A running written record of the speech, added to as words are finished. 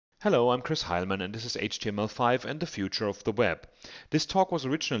Hello, I'm Chris Heilman and this is HTML5 and the future of the web. This talk was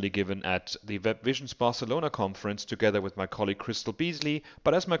originally given at the Web Visions Barcelona conference together with my colleague Crystal Beasley,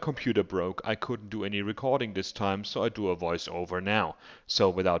 but as my computer broke, I couldn't do any recording this time, so I do a voiceover now. So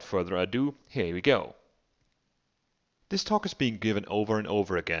without further ado, here we go. This talk is being given over and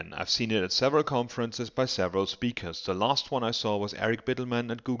over again. I've seen it at several conferences by several speakers. The last one I saw was Eric Biddleman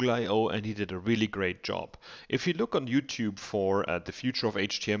at Google I/O and he did a really great job. If you look on YouTube for the future of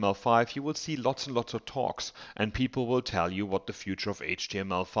HTML5, you will see lots and lots of talks and people will tell you what the future of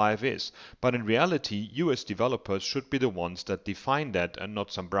HTML5 is. But in reality, you as developers should be the ones that define that and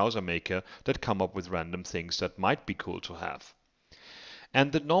not some browser maker that come up with random things that might be cool to have.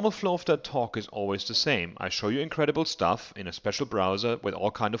 And the normal flow of that talk is always the same. I show you incredible stuff in a special browser with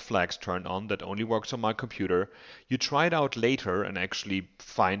all kind of flags turned on that only works on my computer. You try it out later and actually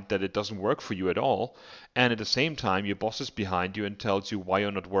find that it doesn't work for you at all. And at the same time, your boss is behind you and tells you why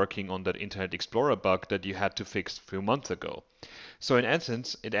you're not working on that Internet Explorer bug that you had to fix a few months ago. So in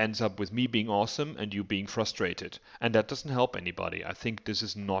essence, it ends up with me being awesome and you being frustrated. And that doesn't help anybody. I think this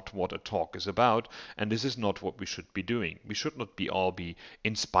is not what a talk is about, and this is not what we should be doing. We should not all be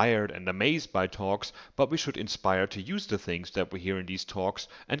inspired and amazed by talks, but we should inspire to use the things that we hear in these talks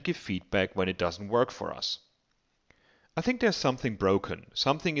and give feedback when it doesn't work for us. I think there's something broken.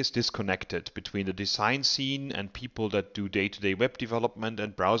 Something is disconnected between the design scene and people that do day-to-day web development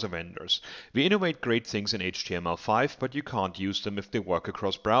and browser vendors. We innovate great things in HTML5, but you can't use them if they work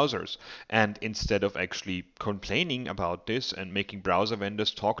across browsers. And instead of actually complaining about this and making browser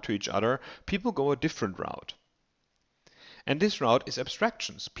vendors talk to each other, people go a different route. And this route is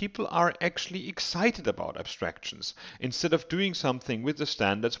abstractions. People are actually excited about abstractions. Instead of doing something with the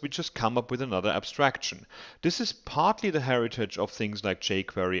standards, we just come up with another abstraction. This is partly the heritage of things like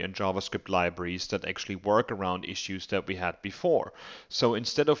jQuery and JavaScript libraries that actually work around issues that we had before. So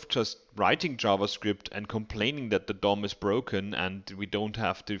instead of just writing JavaScript and complaining that the DOM is broken and we don't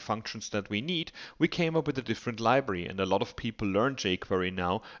have the functions that we need, we came up with a different library, and a lot of people learn jQuery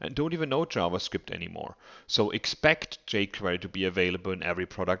now and don't even know JavaScript anymore. So expect jQuery to be available in every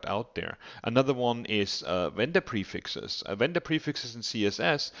product out there. Another one is vendor prefixes. Vendor prefixes in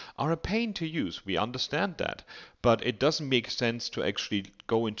CSS are a pain to use. We understand that. But it doesn't make sense to actually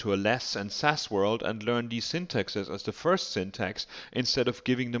go into a less and Sass world and learn these syntaxes as the first syntax instead of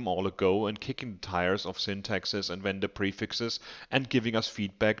giving them all a go and kicking the tires of syntaxes and vendor prefixes and giving us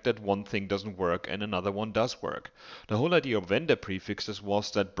feedback that one thing doesn't work and another one does work. The whole idea of vendor prefixes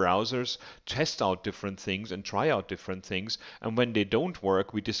was that browsers test out different things and try out different things, and when they don't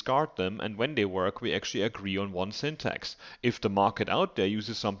work, we discard them, and when they work, we actually agree on one syntax. If the market out there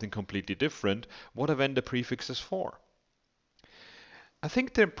uses something completely different, what are vendor prefixes for? I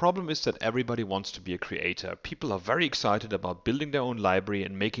think the problem is that everybody wants to be a creator. People are very excited about building their own library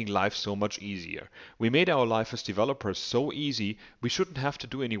and making life so much easier. We made our life as developers so easy, we shouldn't have to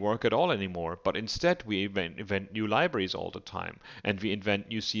do any work at all anymore, but instead we invent new libraries all the time, and we invent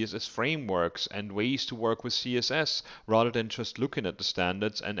new CSS frameworks and ways to work with CSS rather than just looking at the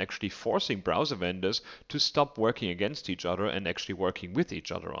standards and actually forcing browser vendors to stop working against each other and actually working with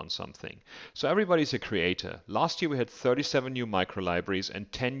each other on something. So everybody's a creator. Last year we had 37 new microlibraries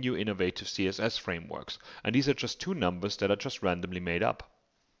and 10 new innovative CSS frameworks, and these are just two numbers that are just randomly made up.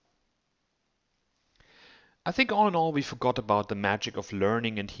 I think all in all we forgot about the magic of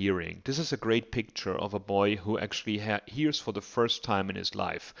learning and hearing. This is a great picture of a boy who actually hears for the first time in his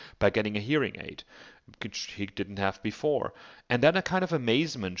life by getting a hearing aid, which he didn't have before. And then a kind of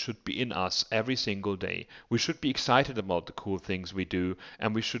amazement should be in us every single day. We should be excited about the cool things we do,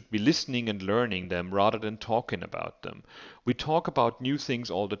 and we should be listening and learning them rather than talking about them. We talk about new things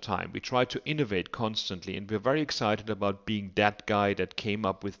all the time. We try to innovate constantly, and we're very excited about being that guy that came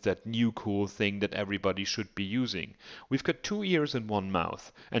up with that new cool thing that everybody should be using. We've got two ears and one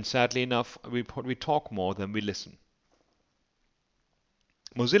mouth, and sadly enough, we talk more than we listen.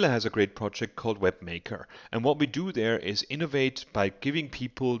 Mozilla has a great project called WebMaker, and what we do there is innovate by giving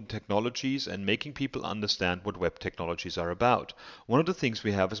people technologies and making people understand what web technologies are about. One of the things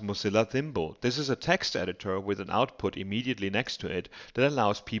we have is Mozilla Thimble. This is a text editor with an output immediately next to it that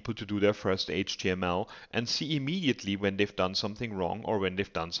allows people to do their first HTML and see immediately when they've done something wrong or when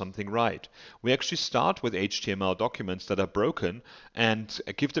they've done something right. We actually start with HTML documents that are broken and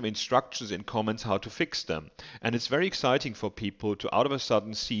give them instructions in comments how to fix them. And it's very exciting for people to out of a sudden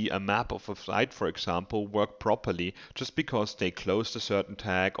sudden see a map of a site, for example, work properly just because they closed a certain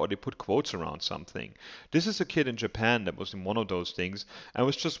tag or they put quotes around something. This is a kid in Japan that was in one of those things, and it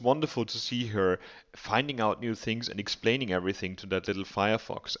was just wonderful to see her finding out new things and explaining everything to that little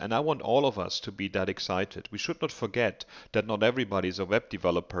Firefox. And I want all of us to be that excited. We should not forget that not everybody is a web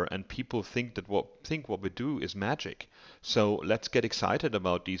developer, and people think what we do is magic. So let's get excited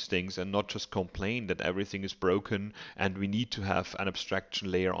about these things and not just complain that everything is broken and we need to have an abstraction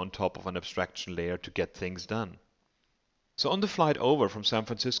layer on top of an abstraction layer to get things done. So on the flight over from San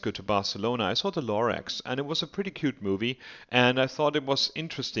Francisco to Barcelona, I saw the Lorax, and it was a pretty cute movie, and I thought it was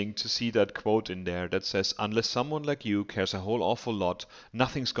interesting to see that quote in there that says, "Unless someone like you cares a whole awful lot,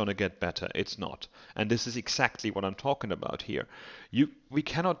 nothing's gonna get better. It's not." And this is exactly what I'm talking about here. We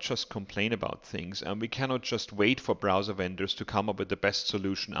cannot just complain about things, and we cannot just wait for browser vendors to come up with the best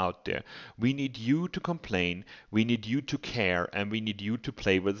solution out there. We need you to complain, we need you to care, and we need you to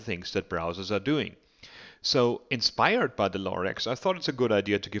play with the things that browsers are doing. So, inspired by the Lorax, I thought it's a good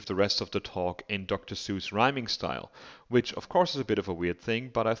idea to give the rest of the talk in Dr. Seuss rhyming style, which of course is a bit of a weird thing,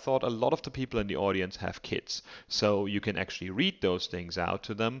 but I thought a lot of the people in the audience have kids, so you can actually read those things out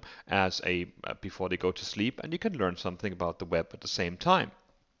to them before they go to sleep, and you can learn something about the web at the same time.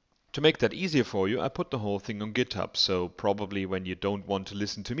 To make that easier for you, I put the whole thing on GitHub, so probably when you don't want to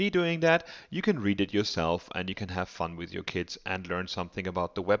listen to me doing that, you can read it yourself and you can have fun with your kids and learn something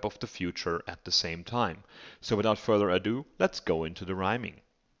about the web of the future at the same time. So without further ado, let's go into the rhyming.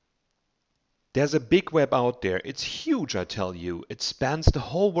 There's a big web out there, it's huge, I tell you. It spans the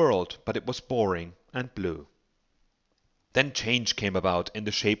whole world, but it was boring and blue. Then change came about in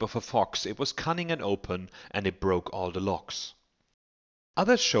the shape of a fox. It was cunning and open, and it broke all the locks.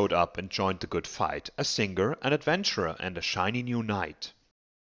 Others showed up and joined the good fight, a singer, an adventurer, and a shiny new knight.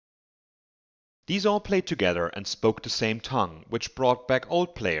 These all played together and spoke the same tongue, which brought back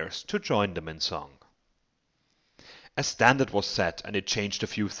old players to join them in song. A standard was set and it changed a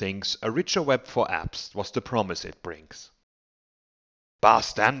few things. A richer web for apps was the promise it brings. Bar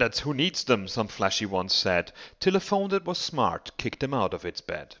standards, who needs them? Some flashy once said, till a phone that was smart kicked them out of its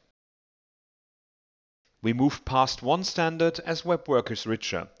bed. We moved past one standard as web work is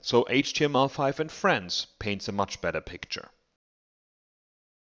richer, so HTML5 and friends paints a much better picture.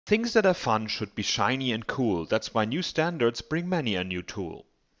 Things that are fun should be shiny and cool, that's why new standards bring many a new tool.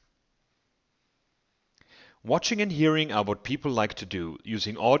 Watching and hearing are what people like to do.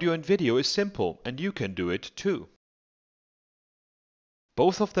 Using audio and video is simple, and you can do it too.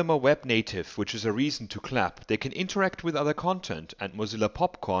 Both of them are web native, which is a reason to clap. They can interact with other content, and Mozilla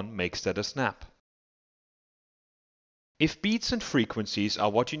Popcorn makes that a snap. If beats and frequencies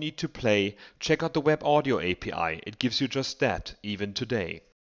are what you need to play, check out the Web Audio API. It gives you just that, even today.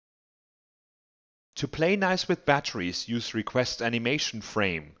 To play nice with batteries, use Request Animation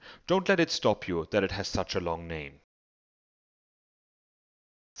Frame. Don't let it stop you that it has such a long name.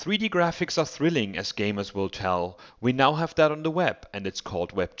 3D graphics are thrilling, as gamers will tell. We now have that on the web, and it's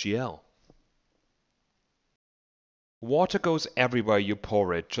called WebGL. Water goes everywhere you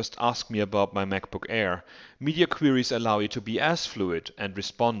pour it. Just ask me about my MacBook Air. Media queries allow you to be as fluid and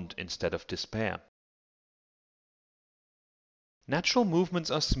respond instead of despair. Natural movements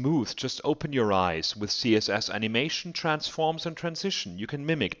are smooth, just open your eyes. With CSS animation, transforms and transition, you can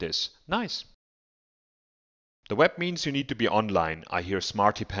mimic this. Nice. The web means you need to be online. I hear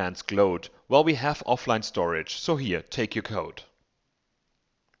smarty pants gloat. Well, we have offline storage, so here, take your code.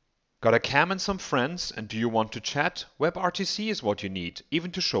 Got a cam and some friends, and do you want to chat? WebRTC is what you need,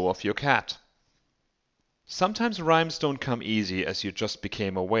 even to show off your cat. Sometimes rhymes don't come easy, as you just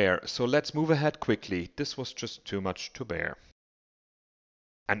became aware, so let's move ahead quickly. This was just too much to bear.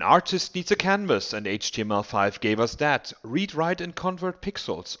 An artist needs a canvas, and HTML5 gave us that. Read, write, and convert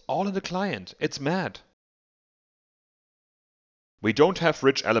pixels, all in the client. It's mad. We don't have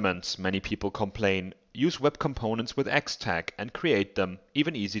rich elements, many people complain. Use web components with Xtag and create them,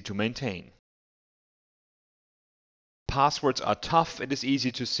 even easy to maintain. Passwords are tough, it is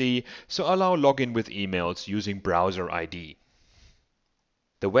easy to see, so allow login with emails using browser ID.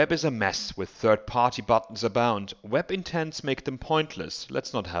 The web is a mess with third-party buttons abound. Web intents make them pointless,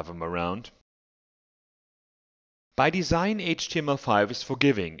 let's not have them around. By design, HTML5 is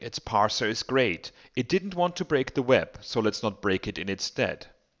forgiving, its parser is great. It didn't want to break the web, so let's not break it in its stead.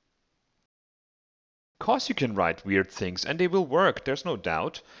 Course you can write weird things, and they will work, there's no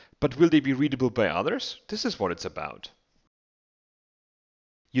doubt. But will they be readable by others? This is what it's about.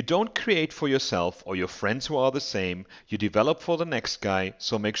 You don't create for yourself or your friends who are the same. You develop for the next guy,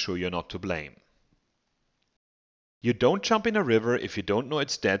 so make sure you're not to blame. You don't jump in a river if you don't know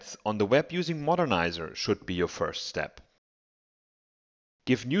its depth. On the web, using Modernizer should be your first step.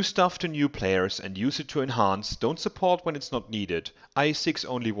 Give new stuff to new players and use it to enhance. Don't support when it's not needed. IE6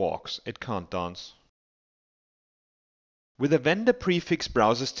 only walks, it can't dance. With a vendor prefix,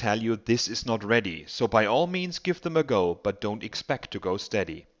 browsers tell you this is not ready, so by all means give them a go, but don't expect to go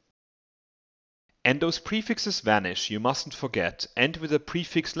steady. And those prefixes vanish, you mustn't forget, and with a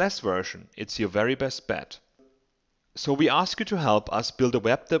prefix-less version, it's your very best bet. So we ask you to help us build a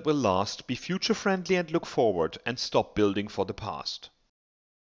web that will last, be future-friendly and look forward, and stop building for the past.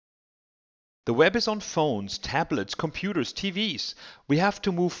 The web is on phones, tablets, computers, TVs. We have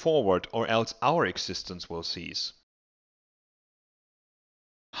to move forward or else our existence will cease.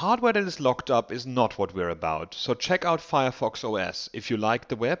 Hardware that is locked up is not what we're about, so check out Firefox OS. If you like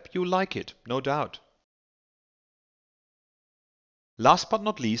the web, you like it, no doubt. Last but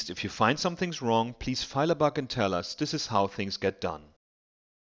not least, if you find something's wrong, please file a bug and tell us. This is how things get done.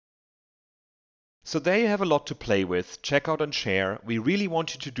 So there you have a lot to play with. Check out and share. We really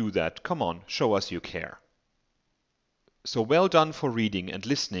want you to do that. Come on, show us you care. So well done for reading and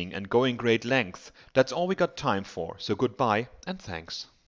listening and going great length. That's all we got time for, so goodbye and thanks.